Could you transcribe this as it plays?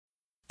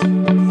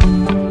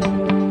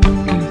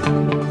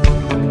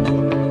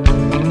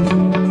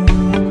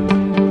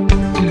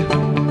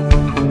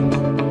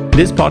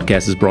This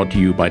podcast is brought to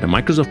you by the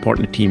Microsoft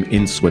Partner Team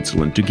in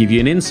Switzerland to give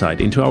you an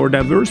insight into our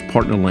diverse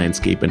partner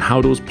landscape and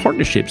how those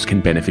partnerships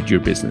can benefit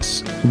your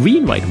business. We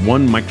invite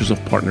one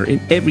Microsoft partner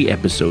in every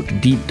episode to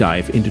deep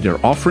dive into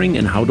their offering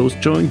and how those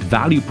joint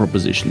value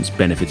propositions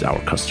benefit our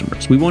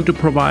customers. We want to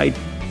provide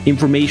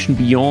information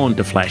beyond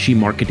the flashy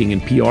marketing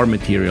and PR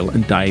material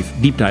and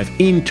deep dive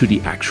into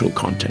the actual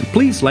content.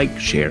 Please like,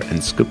 share,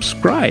 and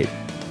subscribe.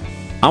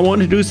 I want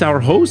to introduce our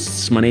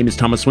hosts. My name is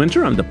Thomas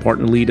Winter. I'm the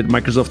partner lead at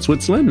Microsoft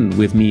Switzerland. And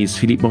with me is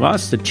Philippe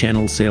Maurrasse, the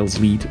channel sales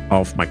lead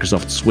of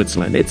Microsoft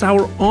Switzerland. It's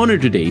our honor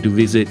today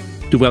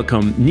to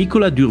welcome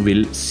Nicolas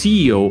Durville,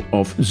 CEO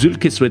of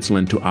Zühlke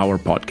Switzerland, to our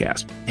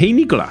podcast. Hey,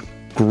 Nicolas.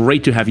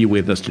 Great to have you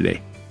with us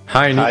today.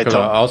 Hi, Nicolas.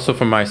 Also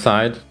from my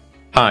side.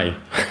 Hi.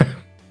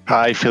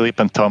 Hi,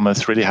 Philippe and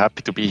Thomas. Really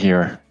happy to be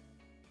here.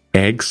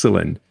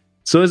 Excellent.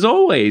 So as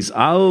always,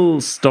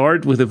 I'll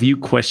start with a few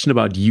questions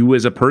about you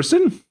as a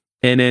person.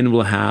 And then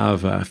we'll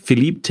have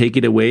Philippe take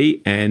it away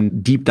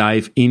and deep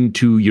dive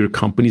into your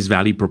company's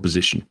value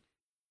proposition.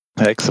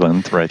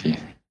 Excellent. Ready.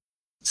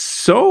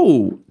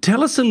 So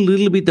tell us a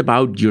little bit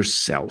about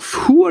yourself.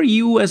 Who are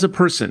you as a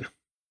person?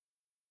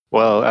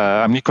 Well,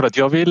 I'm Nicolas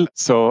Durville.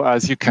 So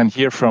as you can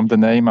hear from the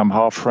name, I'm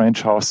half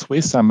French, half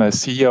Swiss. I'm a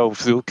CEO of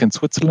Zühlke in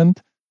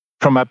Switzerland.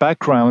 From my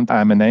background,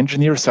 I'm an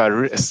engineer, so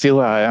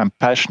I'm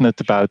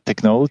passionate about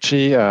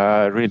technology.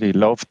 I really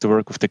love to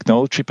work with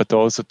technology, but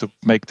also to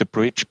make the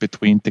bridge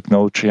between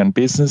technology and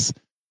business.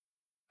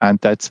 And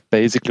that's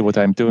basically what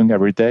I'm doing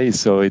every day.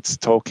 So it's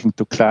talking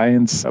to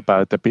clients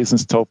about the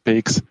business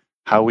topics,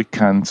 how we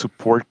can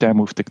support them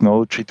with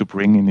technology to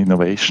bring in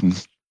innovation.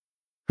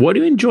 What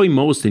do you enjoy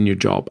most in your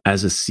job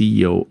as a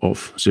CEO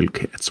of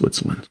Zühlke at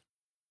Switzerland?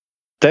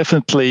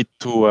 Definitely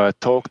to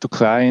talk to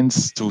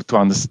clients, to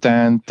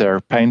understand their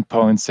pain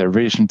points, their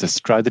vision, their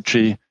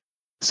strategy.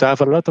 So I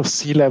have a lot of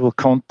C-level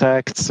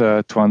contacts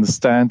to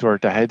understand where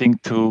they're heading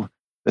to,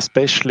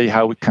 especially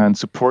how we can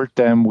support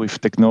them with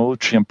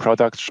technology and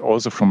products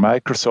also from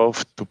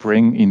Microsoft to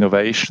bring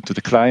innovation to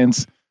the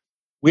clients.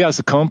 We as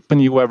a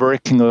company, we're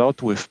working a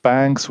lot with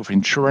banks, with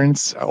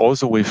insurance,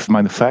 also with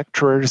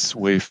manufacturers,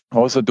 with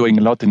also doing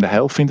a lot in the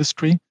health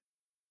industry.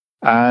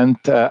 And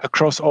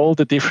across all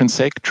the different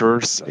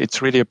sectors,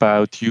 it's really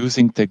about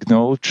using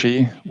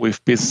technology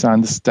with business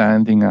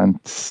understanding and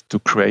to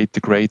create a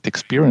great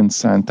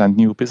experience and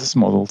new business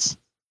models.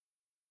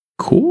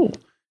 Cool.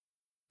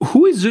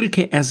 Who is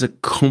Zühlke as a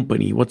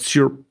company? What's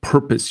your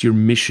purpose, your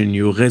mission,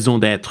 your raison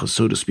d'être,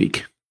 so to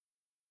speak?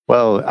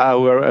 Well,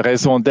 our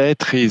raison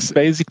d'être is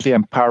basically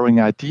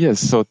empowering ideas.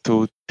 So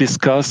to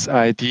discuss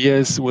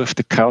ideas with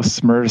the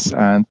customers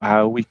and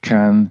how we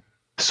can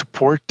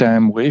support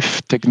them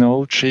with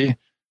technology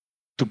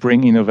to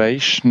bring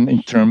innovation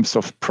in terms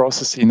of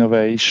process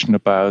innovation,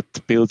 about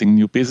building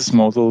new business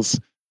models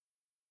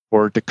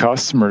for the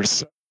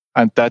customers.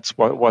 And that's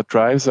what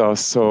drives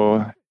us.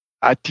 So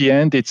at the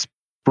end, it's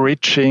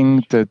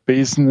bridging the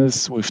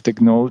business with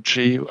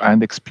technology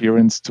and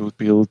experience to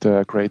build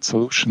great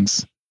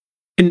solutions.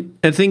 And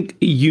I think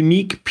a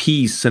unique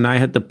piece, and I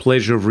had the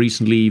pleasure of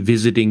recently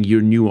visiting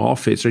your new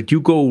office, right? You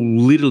go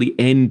literally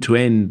end to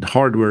end,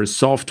 hardware,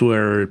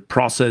 software,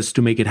 process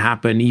to make it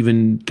happen,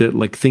 even to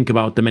think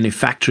about the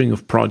manufacturing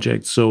of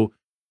projects. So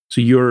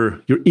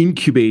you're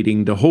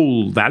incubating the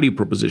whole value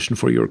proposition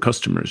for your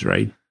customers,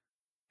 right?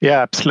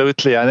 Yeah,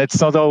 absolutely. And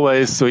it's not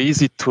always so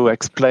easy to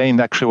explain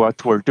actually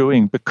what we're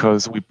doing,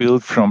 because we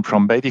build from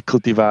medical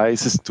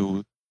devices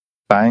to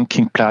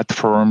banking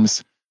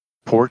platforms,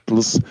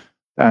 portals.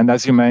 And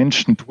as you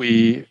mentioned,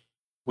 we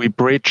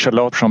bridge a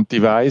lot from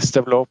device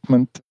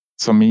development.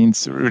 So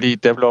means really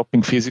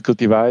developing physical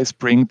device,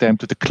 bring them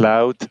to the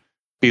cloud,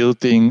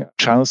 building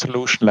channel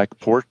solution like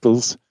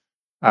portals.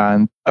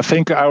 And I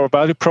think our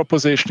value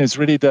proposition is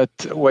really that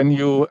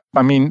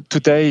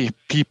today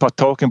people are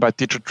talking about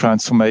digital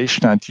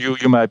transformation, and you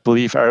might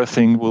believe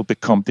everything will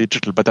become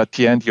digital, but at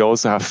the end you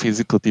also have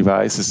physical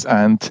devices.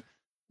 And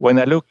when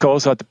I look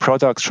also at the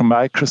products from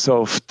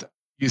Microsoft,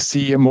 you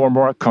see more and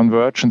more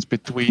convergence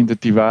between the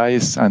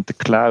device and the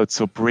cloud.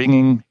 So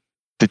bringing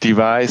the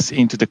device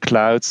into the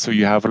cloud, so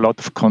you have a lot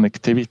of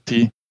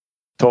connectivity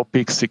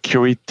topics,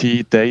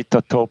 security,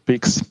 data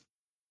topics.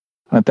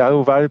 And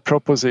our value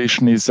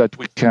proposition is that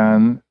we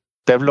can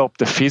develop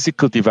the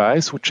physical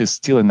device, which is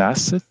still an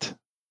asset.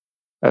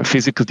 A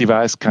physical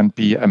device can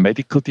be a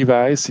medical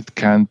device. It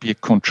can be a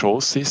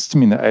control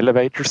system in an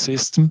elevator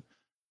system,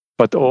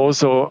 but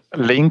also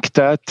link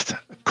that,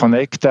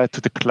 connect that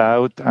to the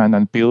cloud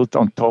and build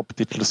on top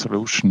digital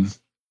solution.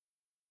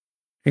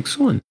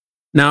 Excellent.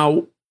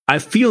 Now, I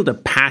feel the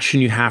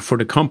passion you have for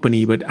the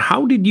company, but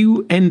how did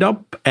you end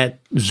up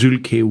at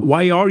Zühlke?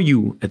 Why are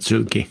you at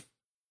Zühlke?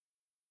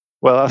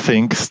 Well, I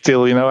think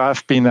still,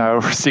 I've been now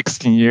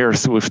 16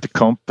 years with the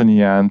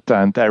company and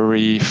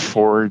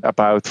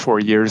about 4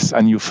 years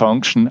a new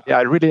function.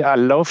 I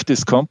love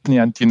this company,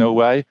 and you know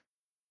why?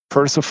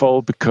 First of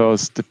all,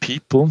 because the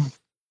people,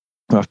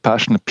 we have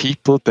passionate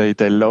people, they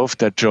love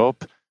their job,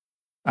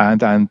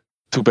 and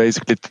to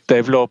basically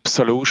develop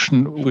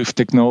solution with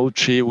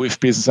technology, with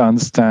business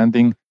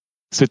understanding.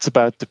 So it's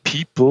about the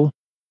people.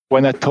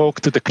 when I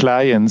talk to the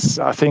clients,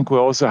 I think we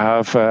also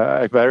have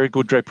a very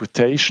good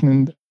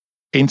reputation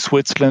in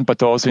Switzerland,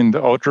 but also in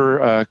the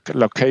other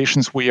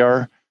locations we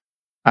are.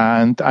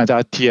 And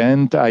at the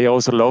end, I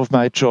also love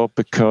my job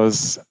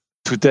because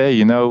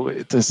today,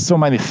 there's so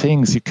many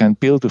things you can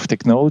build with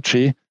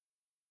technology.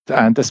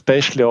 And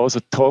especially also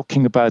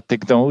talking about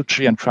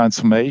technology and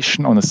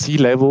transformation on a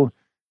C-level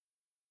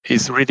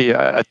is really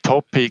a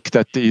topic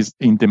that is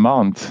in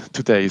demand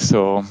today.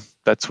 So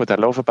that's what I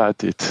love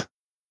about it.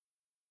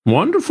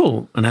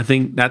 Wonderful. And I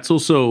think that's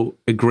also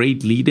a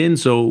great lead in.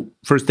 So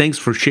first, thanks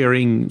for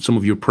sharing some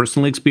of your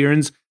personal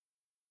experience.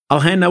 I'll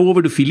hand now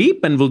over to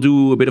Philippe and we'll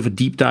do a bit of a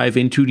deep dive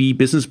into the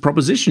business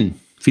proposition.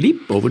 Philippe,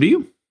 over to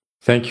you.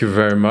 Thank you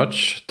very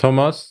much,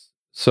 Thomas.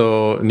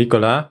 So,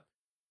 Nicolas,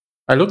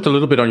 I looked a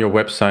little bit on your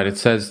website. It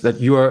says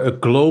that you are a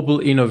global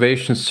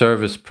innovation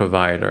service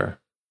provider.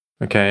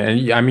 Okay.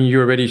 And I mean, you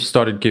already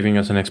started giving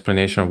us an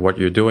explanation of what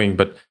you're doing,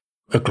 but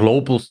a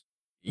global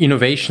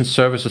innovation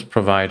services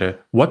provider,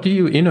 what do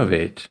you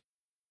innovate?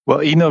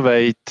 Well,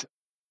 innovate,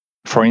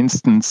 for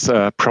instance,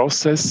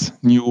 process,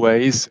 new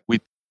ways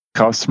with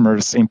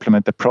customers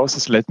implement the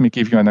process. Let me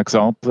give you an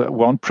example.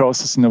 One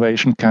process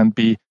innovation can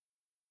be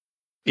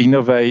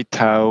innovate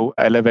how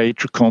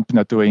elevator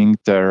companies are doing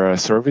their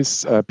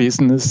service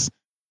business.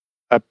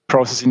 A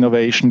process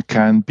innovation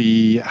can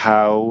be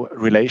how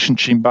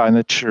relationship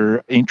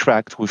manager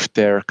interact with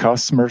their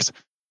customers.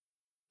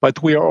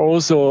 But we are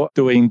also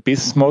doing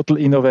business model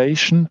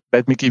innovation.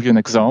 Let me give you an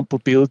example,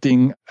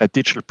 building a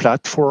digital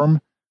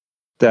platform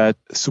that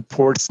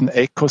supports an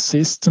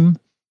ecosystem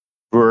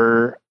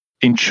where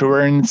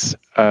insurance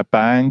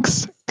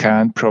banks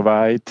can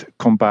provide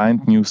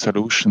combined new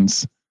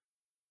solutions.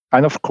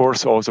 And of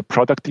course, also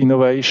product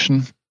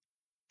innovation.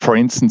 For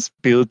instance,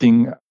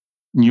 building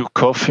new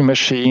coffee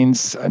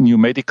machines, new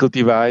medical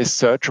device,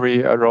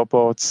 surgery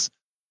robots,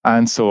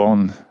 and so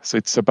on. So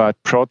it's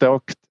about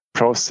product,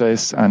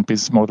 process, and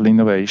business model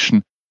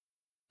innovation.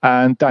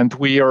 And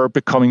we are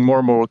becoming more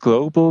and more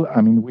global.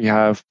 I mean, we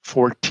have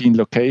 14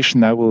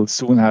 locations. Now we'll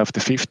soon have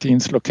the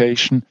 15th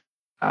location.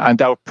 And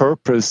our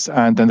purpose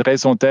and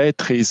raison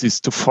d'être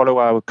is to follow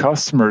our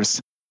customers.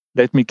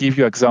 Let me give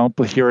you an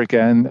example here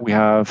again.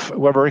 We're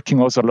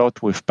working also a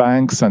lot with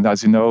banks. And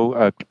as you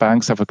know,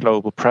 banks have a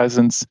global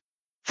presence.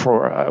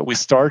 We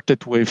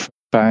started with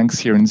banks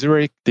here in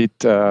Zurich, did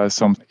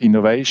some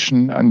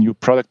innovation and new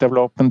product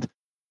development.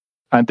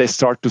 And they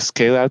start to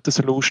scale out the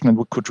solution, and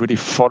we could really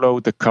follow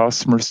the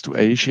customers to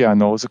Asia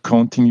and also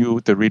continue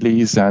the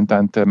release and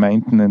the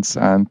maintenance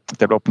and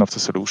development of the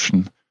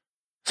solution.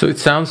 So it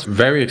sounds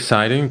very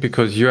exciting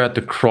because you're at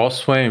the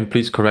crossway, and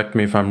please correct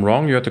me if I'm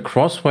wrong, you're at the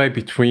crossway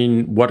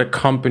between what a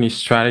company's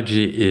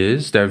strategy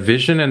is, their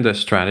vision and their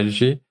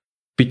strategy,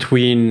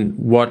 between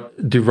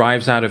what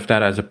derives out of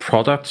that as a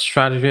product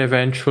strategy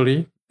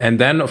eventually, and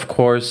then, of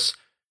course,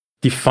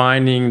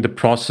 defining the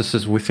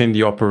processes within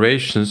the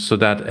operations so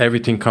that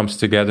everything comes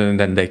together and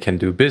then they can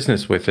do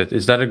business with it.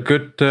 Is that a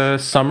good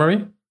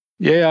summary?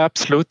 Yeah,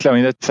 absolutely. I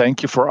mean,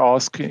 thank you for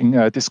asking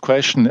this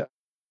question.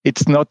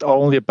 It's not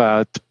only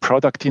about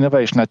product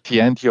innovation. At the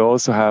end, you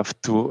also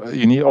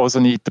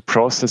need the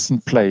process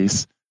in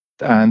place.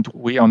 And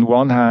we, on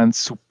one hand,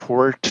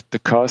 support the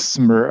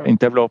customer in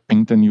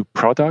developing the new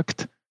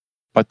product,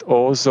 but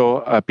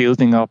also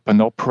building up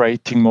an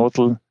operating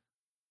model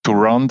to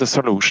run the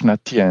solution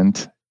at the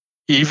end,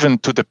 even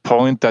to the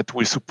point that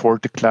we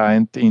support the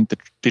client in the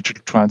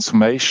digital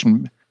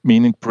transformation,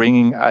 meaning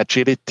bringing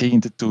agility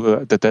into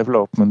the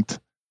development.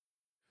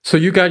 So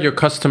you guide your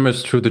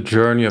customers through the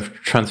journey of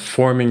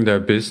transforming their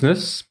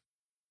business.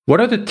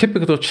 What are the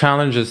typical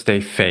challenges they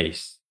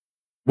face?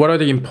 What are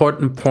the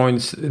important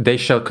points they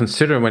shall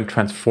consider when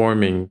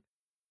transforming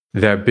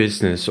their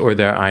business or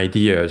their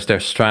ideas, their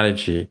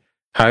strategy,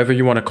 however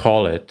you want to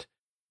call it?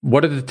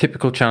 What are the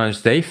typical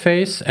challenges they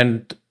face,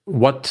 and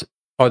what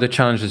are the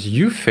challenges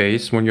you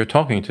face when you're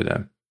talking to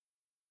them?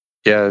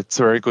 Yeah, it's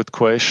a very good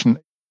question.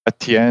 At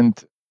the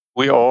end,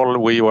 we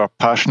are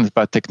passionate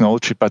about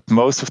technology, but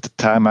most of the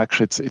time,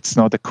 actually, it's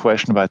not a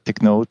question about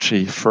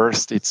technology.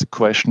 First, it's a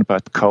question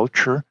about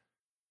culture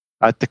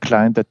at the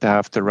client, that they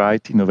have the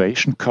right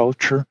innovation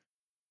culture,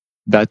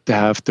 that they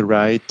have the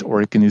right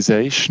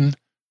organization.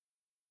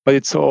 But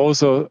it's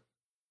also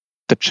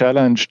the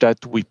challenge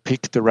that we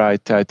pick the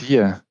right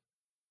idea.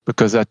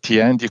 Because at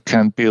the end, you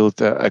can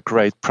build a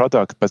great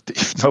product, but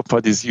if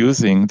nobody's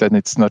using, then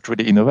it's not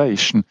really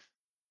innovation.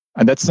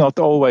 And that's not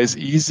always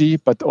easy,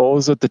 but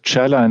also the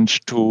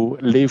challenge to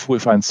live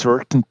with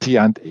uncertainty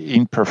and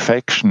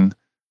imperfection.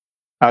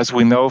 As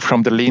we know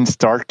from the lean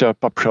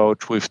startup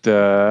approach with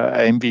the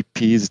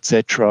MVPs,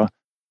 etc.,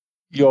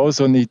 you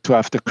also need to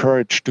have the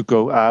courage to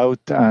go out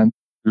and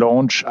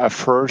launch a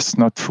first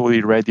not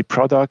fully ready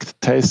product,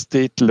 test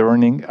it,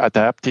 learning,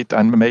 adapt it,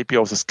 and maybe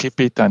also skip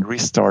it and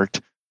restart.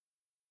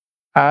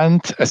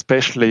 And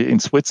especially in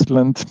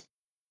Switzerland,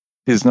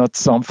 is not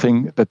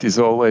something that is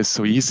always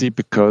so easy,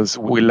 because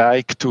we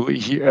like to,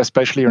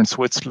 especially here in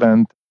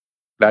Switzerland,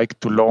 like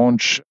to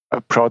launch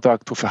a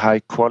product with a high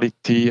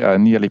quality,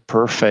 nearly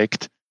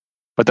perfect.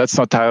 But that's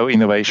not how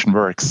innovation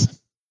works.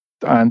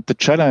 And the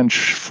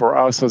challenge for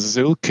us as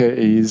Zühlke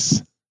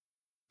is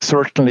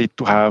certainly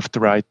to have the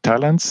right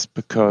talents,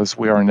 because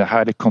we are in a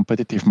highly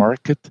competitive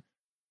market.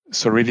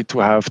 So really to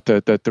have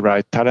the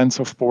right talents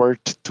of board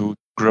to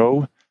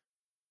grow,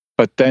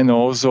 but then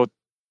also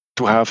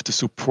to have the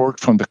support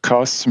from the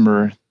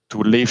customer to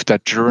live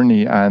that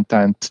journey and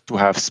to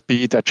have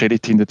speed,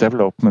 agility in the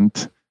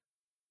development.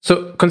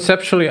 So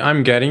conceptually,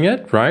 I'm getting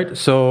it, right?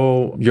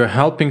 So you're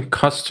helping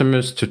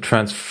customers to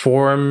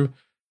transform.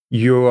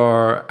 You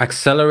are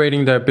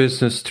accelerating their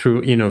business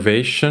through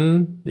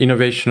innovation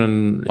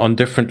on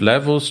different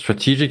levels,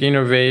 strategic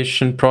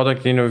innovation,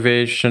 product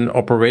innovation,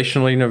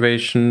 operational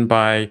innovation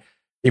by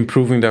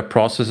improving their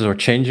processes or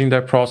changing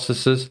their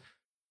processes.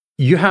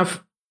 You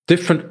have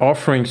different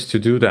offerings to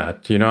do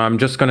that. I'm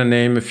just going to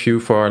name a few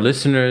for our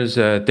listeners: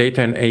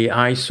 data and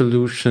AI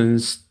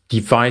solutions,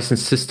 device and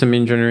system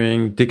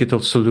engineering, digital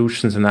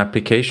solutions and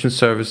application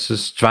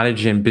services,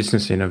 strategy and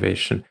business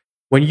innovation.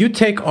 When you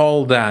take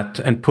all that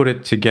and put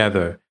it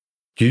together,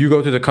 do you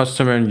go to the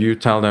customer and you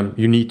tell them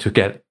you need to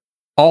get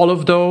all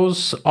of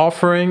those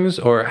offerings,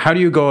 or how do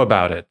you go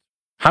about it?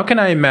 How can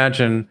I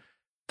imagine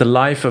the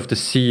life of the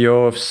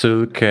CEO of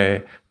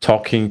Zühlke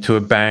talking to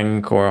a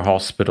bank or a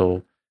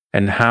hospital,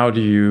 and how do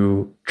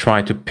you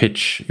try to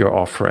pitch your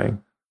offering?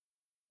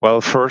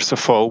 Well, first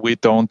of all, we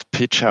don't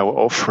pitch our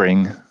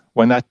offering.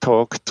 When I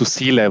talk to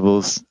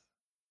C-levels,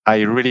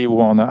 I really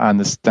want to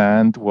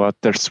understand what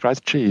their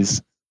strategy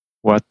is,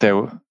 what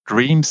their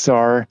dreams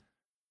are,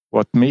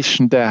 what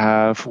mission they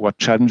have, what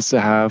challenges they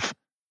have,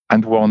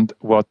 and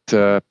what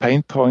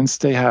pain points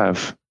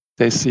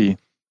they see.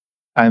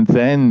 And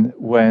then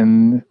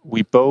when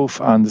we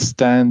both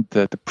understand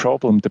the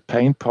problem, the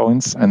pain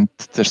points, and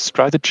the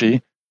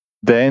strategy,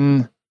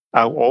 then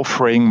our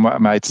offering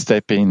might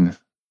step in.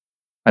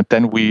 And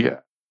then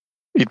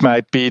it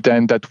might be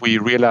then that we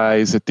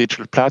realize a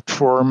digital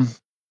platform,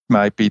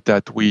 might be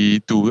that we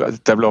do a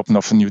development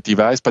of a new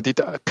device, but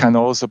it can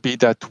also be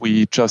that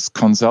we just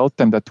consult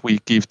them, that we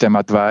give them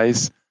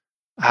advice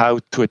how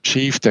to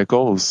achieve their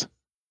goals.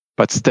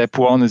 But step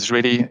one is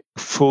really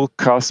full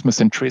customer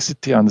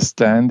centricity,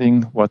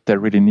 understanding what they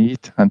really need,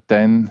 and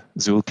then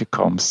Zühlke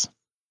comes.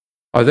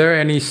 Are there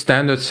any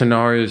standard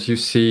scenarios you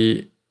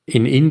see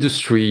in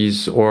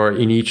industries or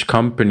in each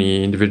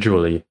company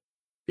individually,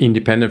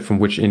 independent from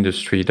which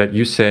industry, that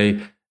you say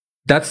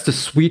that's the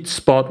sweet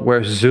spot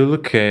where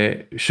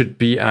Zühlke should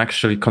be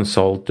actually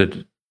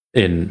consulted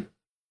in?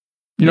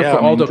 For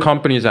all the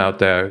companies out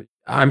there,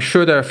 I'm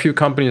sure there are a few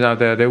companies out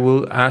there, they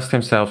will ask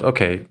themselves,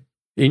 okay,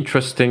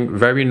 interesting,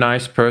 very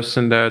nice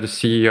person there, the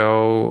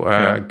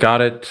CEO,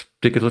 got it,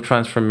 digital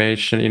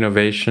transformation,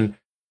 innovation.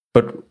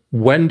 But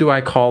when do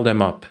I call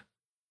them up?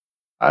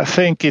 I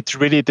think it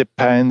really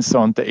depends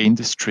on the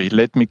industry.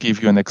 Let me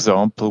give you an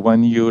example.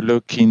 When you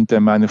look in the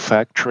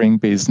manufacturing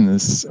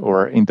business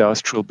or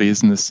industrial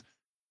business,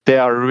 they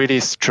are really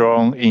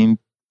strong in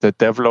the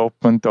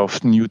development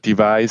of new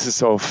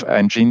devices, of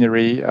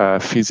engineering,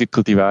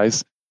 physical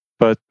device.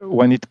 But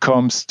when it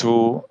comes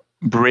to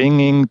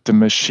bringing the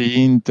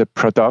machine, the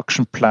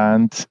production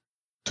plant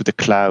to the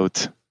cloud,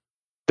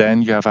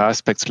 then you have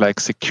aspects like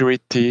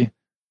security,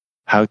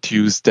 how to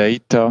use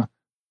data,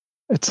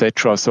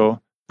 etc. So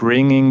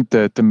bringing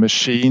the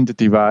machine, the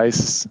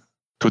device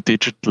to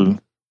digital,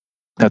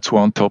 that's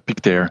one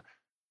topic there.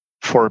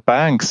 For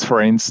banks,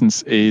 for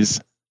instance,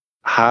 is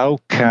how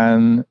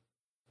can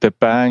the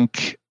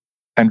bank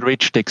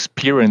enrich the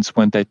experience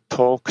when they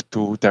talk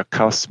to their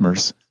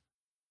customers?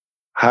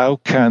 How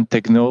can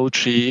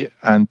technology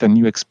and the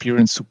new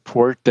experience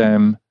support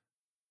them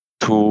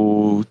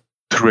to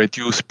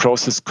reduce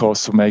process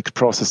costs, to make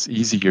process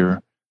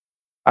easier?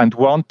 And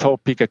one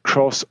topic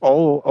across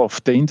all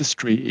of the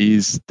industry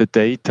is the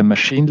data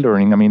machine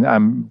learning. I mean,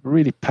 I'm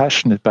really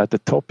passionate about the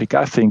topic.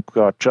 I think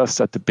we are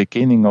just at the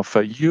beginning of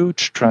a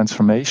huge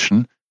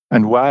transformation.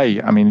 And why?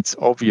 I mean, it's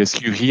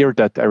obvious. You hear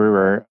that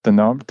everywhere.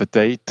 The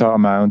data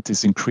amount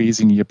is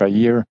increasing year by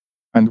year.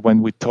 And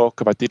when we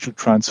talk about digital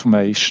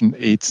transformation,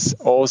 it's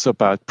also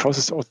about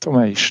process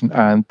automation.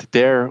 And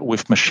there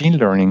with machine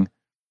learning,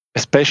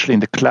 especially in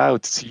the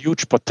cloud, it's a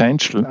huge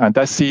potential. And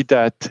I see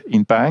that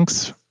in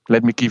banks.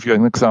 Let me give you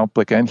an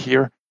example again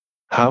here.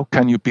 How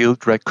can you build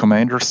a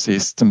recommender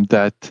system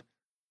that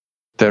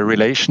the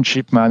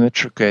relationship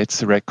manager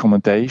gets a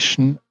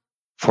recommendation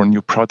for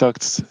new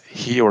products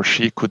he or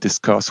she could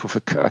discuss with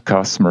a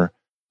customer?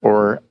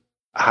 Or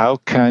how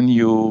can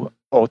you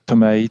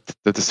automate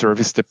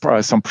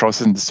some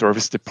process in the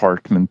service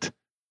department?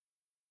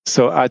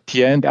 So at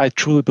the end, I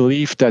truly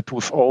believe that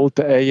with all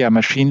the AI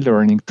machine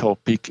learning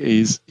topic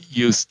is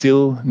you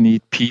still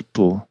need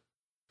people,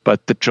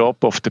 but the job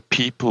of the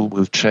people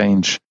will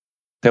change.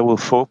 They will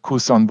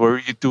focus on where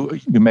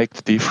you make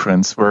the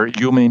difference, where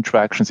human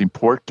interaction is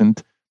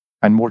important,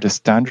 and more the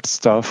standard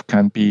stuff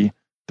can be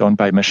done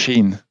by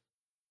machine.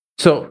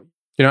 So,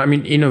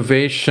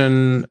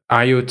 innovation,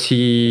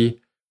 IoT,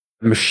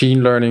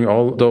 machine learning,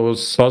 all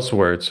those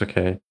buzzwords,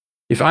 okay.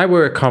 If I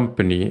were a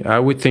company, I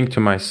would think to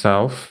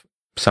myself,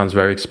 sounds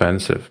very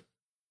expensive.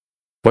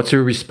 What's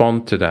your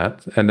response to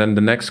that? And then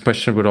the next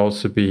question would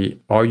also be,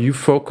 are you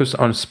focused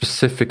on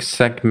specific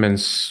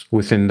segments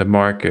within the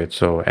market?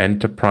 So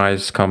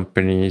enterprise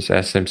companies,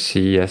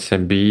 SMC,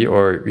 SMB,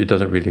 or it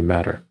doesn't really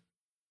matter?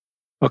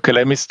 Okay,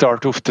 let me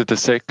start with the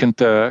second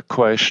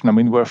question. I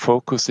mean, we're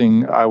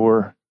focusing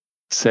our,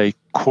 say,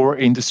 core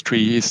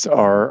industries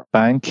are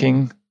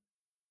banking,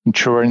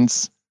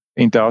 insurance,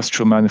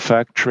 industrial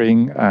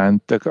manufacturing,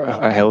 and the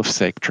health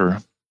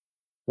sector.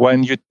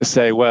 When you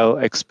say, well,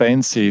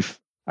 expensive,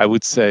 I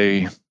would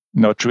say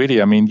not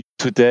really. I mean,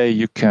 today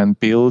you can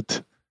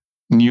build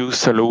new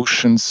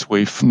solutions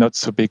with not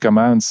so big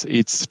amounts.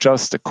 It's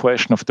just a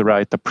question of the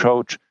right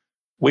approach.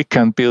 We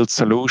can build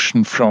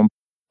solution from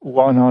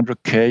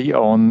 100K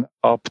on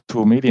up to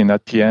 $1 million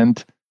at the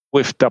end.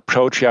 With the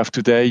approach you have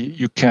today,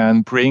 you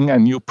can bring a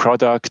new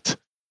product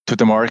to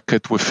the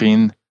market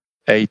within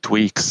 8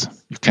 weeks.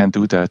 You can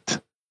do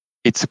that.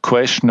 It's a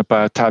question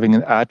about having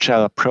an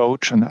agile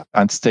approach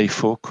and stay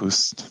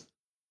focused.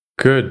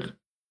 Good.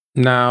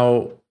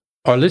 Now,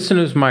 our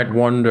listeners might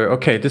wonder,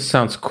 okay, this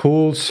sounds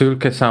cool.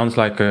 Zühlke sounds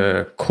like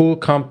a cool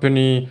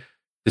company.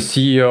 The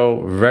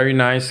CEO, very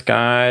nice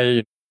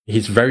guy.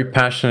 He's very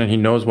passionate. He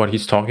knows what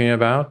he's talking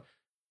about.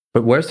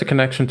 But where's the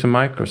connection to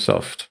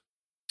Microsoft?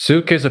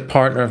 Zühlke is a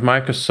partner of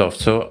Microsoft.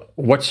 So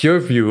what's your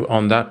view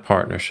on that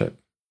partnership?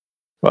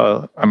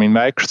 Well, I mean,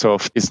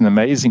 Microsoft is an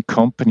amazing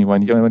company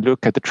when you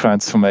look at the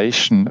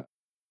transformation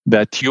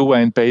that you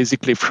went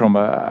basically from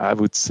I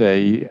would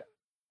say,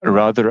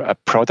 rather a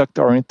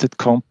product-oriented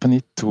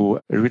company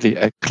to really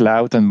a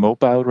cloud and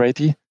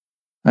mobile-ready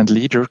and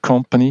leader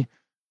company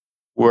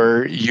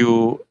where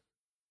you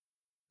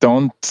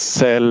don't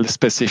sell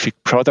specific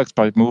products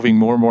by moving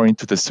more and more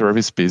into the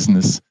service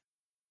business.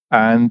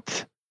 And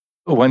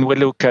when we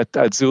look at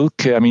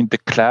Zühlke, I mean, the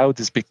cloud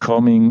is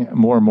becoming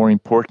more and more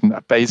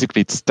important.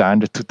 Basically, it's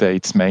standard today,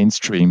 it's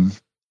mainstream.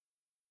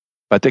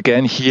 But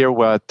again, here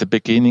we're at the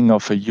beginning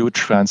of a huge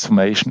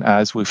transformation,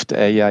 as with the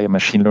AI and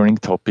machine learning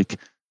topic.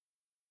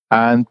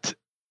 And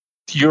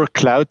your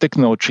cloud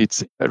technology,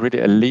 it's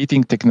really a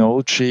leading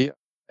technology,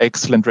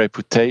 excellent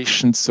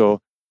reputation. So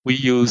we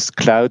use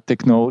cloud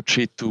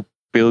technology to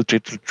build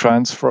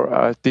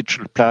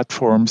digital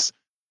platforms.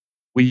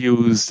 We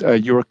use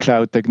your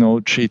cloud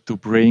technology to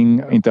bring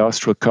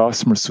industrial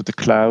customers to the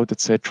cloud,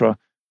 etc.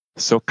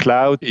 So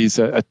cloud is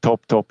a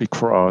top topic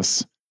for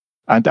us.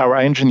 And our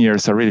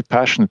engineers are really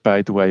passionate,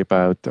 by the way,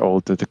 about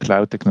all the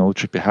cloud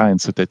technology behind,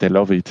 so that they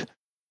love it.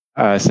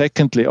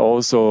 Secondly,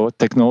 also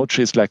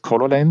technologies like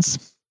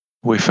HoloLens.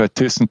 With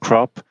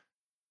ThyssenKrupp,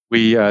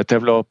 we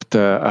developed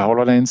a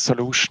HoloLens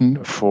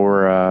solution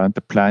for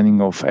the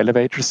planning of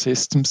elevator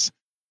systems.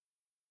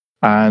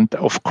 And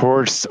of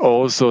course,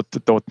 also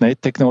the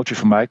 .NET technology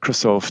from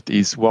Microsoft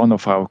is one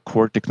of our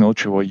core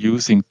technology we're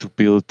using to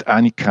build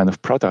any kind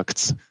of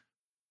products.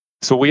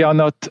 So we are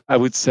not, I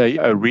would say,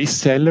 a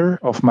reseller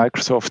of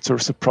Microsoft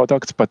source of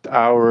products, but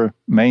our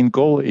main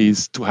goal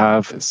is to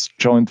have a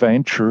joint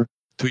venture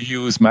to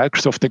use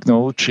Microsoft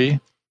technology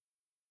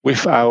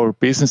with our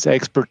business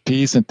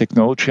expertise and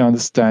technology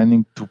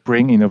understanding to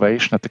bring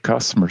innovation at the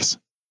customers.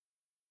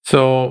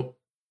 So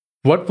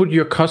what would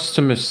your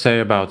customers say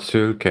about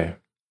Zühlke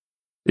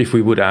if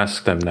we would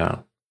ask them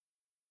now?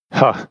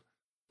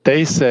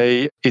 They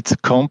say it's a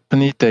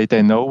company,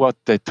 they know what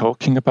they're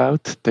talking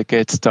about, they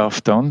get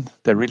stuff done,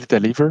 they really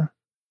deliver,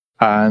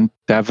 and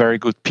they're very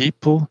good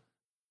people.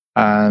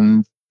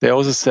 And they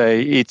also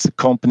say it's a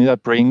company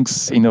that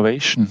brings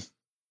innovation.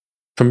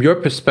 From your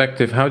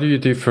perspective, how do you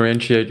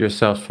differentiate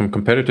yourself from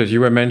competitors?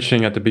 You were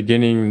mentioning at the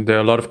beginning, there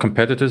are a lot of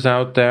competitors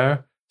out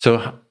there.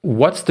 So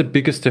what's the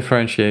biggest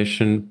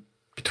differentiation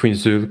between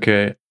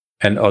Zühlke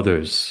and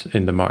others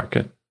in the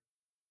market?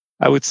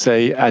 I would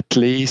say at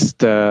least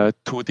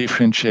two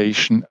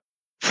differentiation.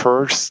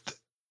 First,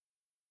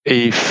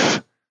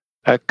 if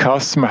a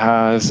customer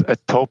has a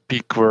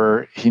topic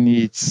where he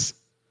needs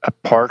a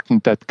partner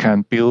that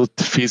can build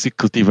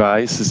physical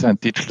devices and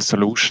digital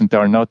solutions, there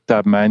are not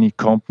that many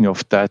companies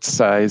of that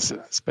size,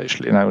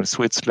 especially in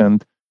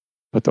Switzerland,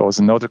 but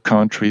also in other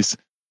countries,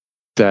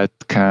 that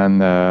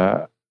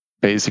can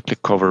basically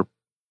cover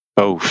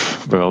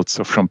both worlds,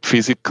 so from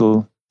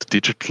physical to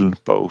digital,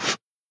 both.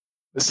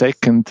 The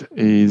second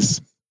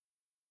is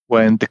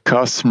when the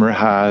customer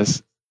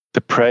has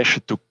the pressure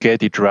to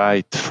get it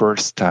right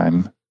first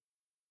time.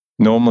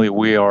 Normally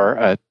we are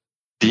at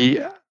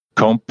the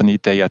company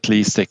they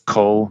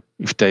call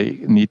if they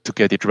need to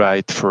get it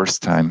right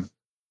first time.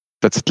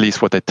 That's at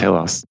least what they tell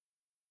us.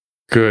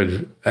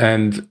 Good.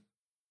 And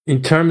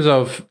in terms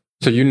of,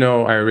 so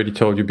I already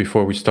told you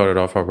before we started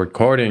off our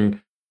recording,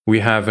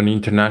 we have an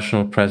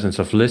international presence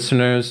of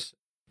listeners.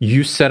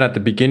 You said at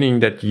the beginning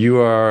that you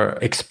are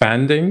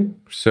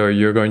expanding, so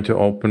you're going to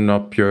open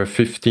up your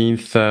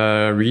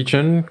 15th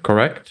region,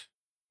 correct?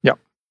 Yeah.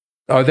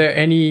 Are there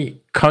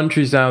any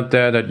countries out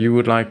there that you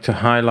would like to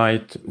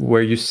highlight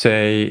where you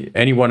say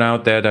anyone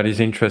out there that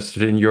is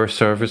interested in your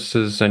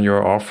services and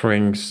your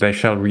offerings, they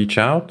shall reach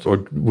out?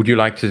 Or would you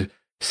like to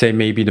say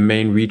maybe the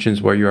main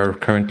regions where you are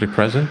currently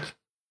present?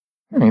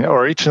 I mean,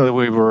 originally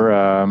we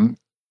were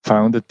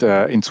founded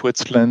in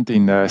Switzerland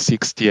in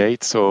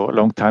 1968, so a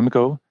long time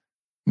ago.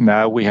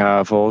 Now we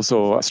have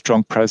also a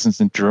strong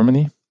presence in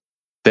Germany,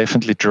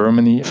 definitely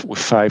Germany with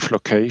 5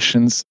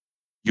 locations.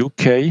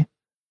 UK,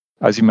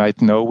 as you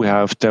might know, we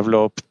have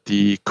developed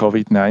the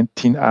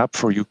COVID-19 app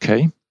for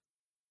UK.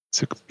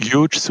 It's a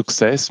huge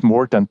success,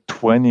 more than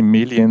 20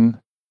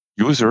 million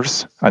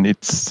users, and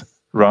it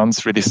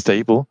runs really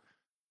stable.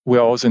 We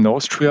are also in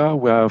Austria.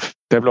 We have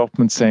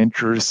development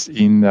centers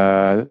in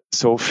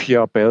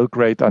Sofia,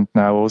 Belgrade, and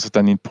now also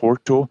then in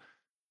Porto.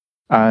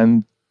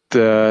 And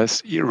the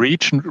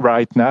region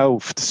right now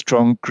with the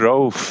strong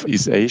growth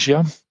is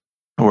Asia,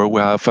 where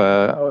we have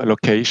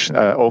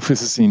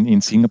offices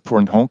in Singapore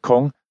and Hong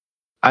Kong.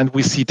 And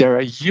we see there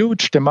a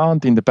huge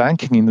demand in the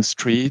banking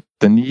industry,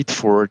 the need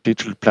for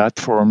digital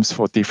platforms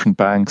for different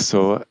banks.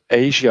 So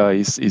Asia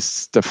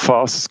is the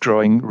fastest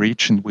growing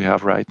region we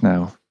have right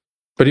now.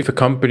 But if a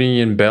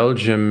company in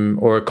Belgium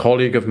or a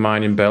colleague of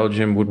mine in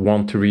Belgium would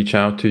want to reach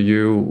out to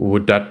you,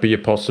 would that be a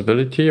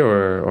possibility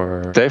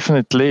or?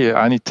 Definitely,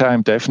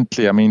 anytime,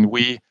 definitely. I mean,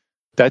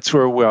 that's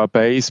where we are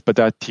based, but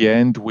at the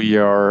end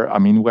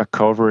we're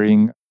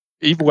covering,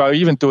 we're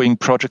even doing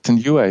projects in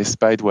the US,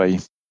 by the way.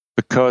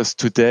 Because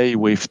today,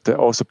 with the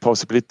also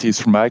possibilities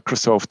from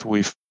Microsoft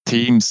with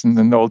Teams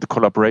and all the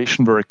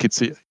collaboration work,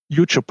 it's a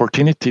huge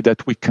opportunity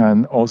that we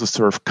can also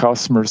serve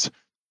customers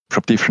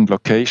from different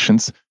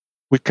locations.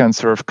 We can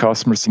serve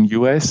customers in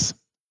US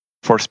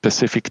for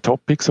specific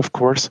topics, of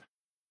course,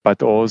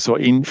 but also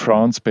in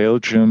France,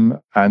 Belgium,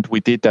 and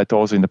we did that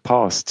also in the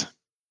past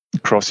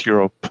across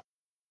Europe.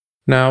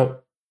 Now,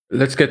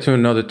 let's get to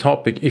another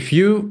topic. If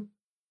you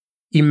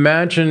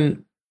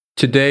imagine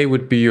today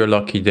would be your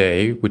lucky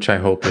day, which I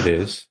hope it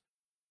is,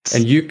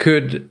 and you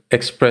could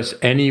express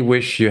any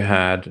wish you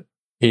had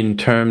in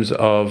terms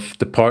of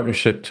the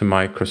partnership to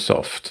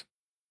Microsoft,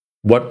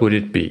 what would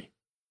it be?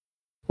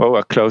 Well,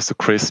 we're close to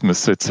Christmas,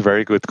 so it's a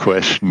very good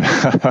question.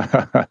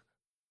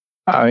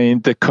 I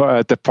mean,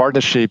 the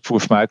partnership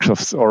with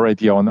Microsoft is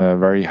already on a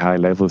very high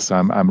level, so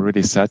I'm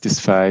really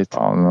satisfied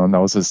on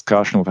all the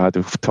discussion we've had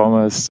with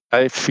Thomas.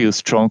 I feel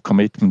strong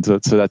commitment, so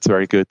that's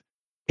very good.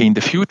 In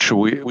the future,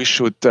 we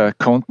should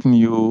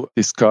continue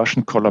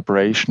discussion,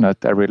 collaboration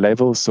at every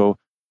level. So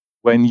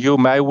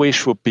my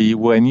wish would be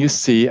when you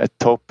see a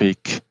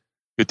topic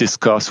you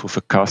discuss with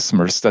the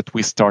customers, that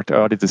we start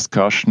early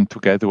discussion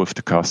together with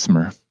the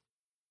customer.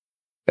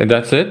 And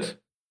that's it?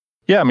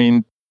 Yeah, I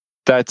mean,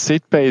 that's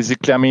it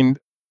basically. I mean,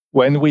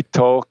 when we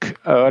talk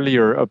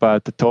earlier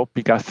about the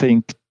topic, I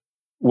think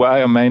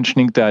why I'm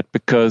mentioning that,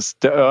 because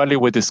the earlier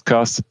we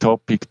discuss the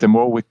topic, the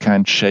more we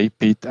can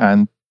shape it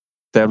and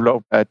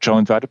develop a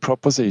joint value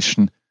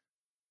proposition.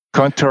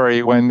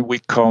 Contrary, when we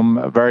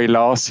come very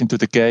last into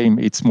the game,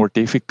 it's more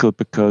difficult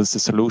because the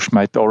solution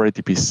might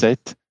already be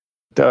set.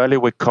 The earlier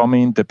we come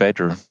in, the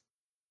better.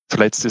 So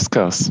let's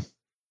discuss.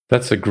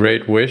 That's a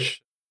great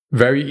wish.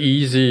 Very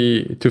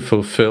easy to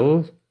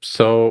fulfill.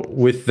 So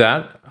with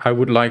that, I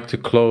would like to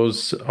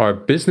close our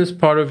business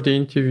part of the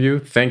interview.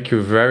 Thank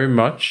you very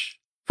much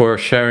for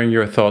sharing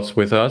your thoughts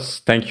with us.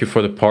 Thank you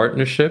for the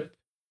partnership.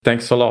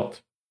 Thanks a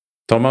lot.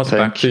 Thomas,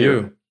 back to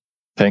you.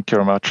 Thank you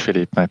very much,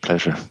 Philippe. My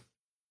pleasure.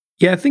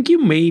 Yeah, I think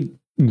you made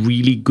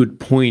really good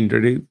point.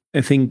 Right?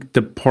 I think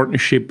the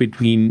partnership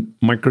between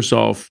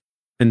Microsoft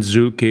and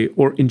Zühlke,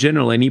 or in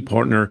general, any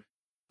partner,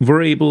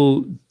 we're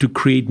able to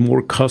create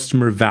more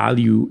customer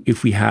value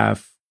if we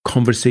have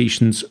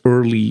conversations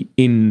early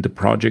in the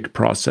project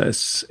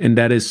process. And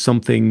that is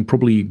something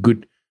probably a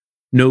good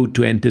note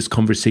to end this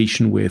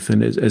conversation with.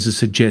 And as a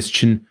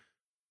suggestion,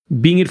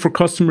 being it for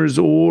customers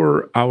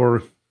or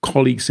our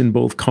colleagues in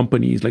both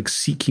companies, like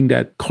seeking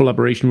that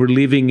collaboration. We're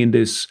living in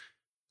this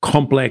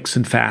complex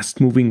and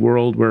fast-moving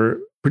world where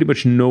pretty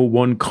much no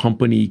one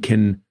company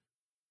can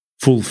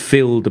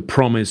fulfill the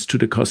promise to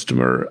the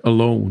customer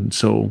alone.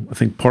 So I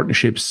think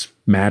partnerships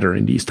matter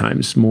in these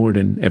times more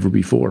than ever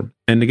before.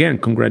 And again,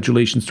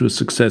 congratulations to a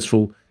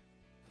successful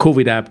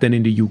COVID app then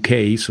in the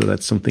UK. So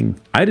that's something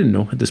I didn't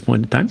know at this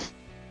point in time.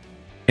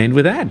 And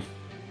with that,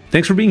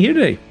 thanks for being here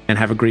today and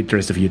have a great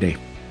rest of your day.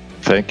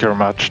 Thank you very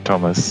much,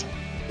 Thomas.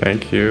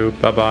 Thank you.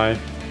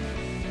 Bye-bye.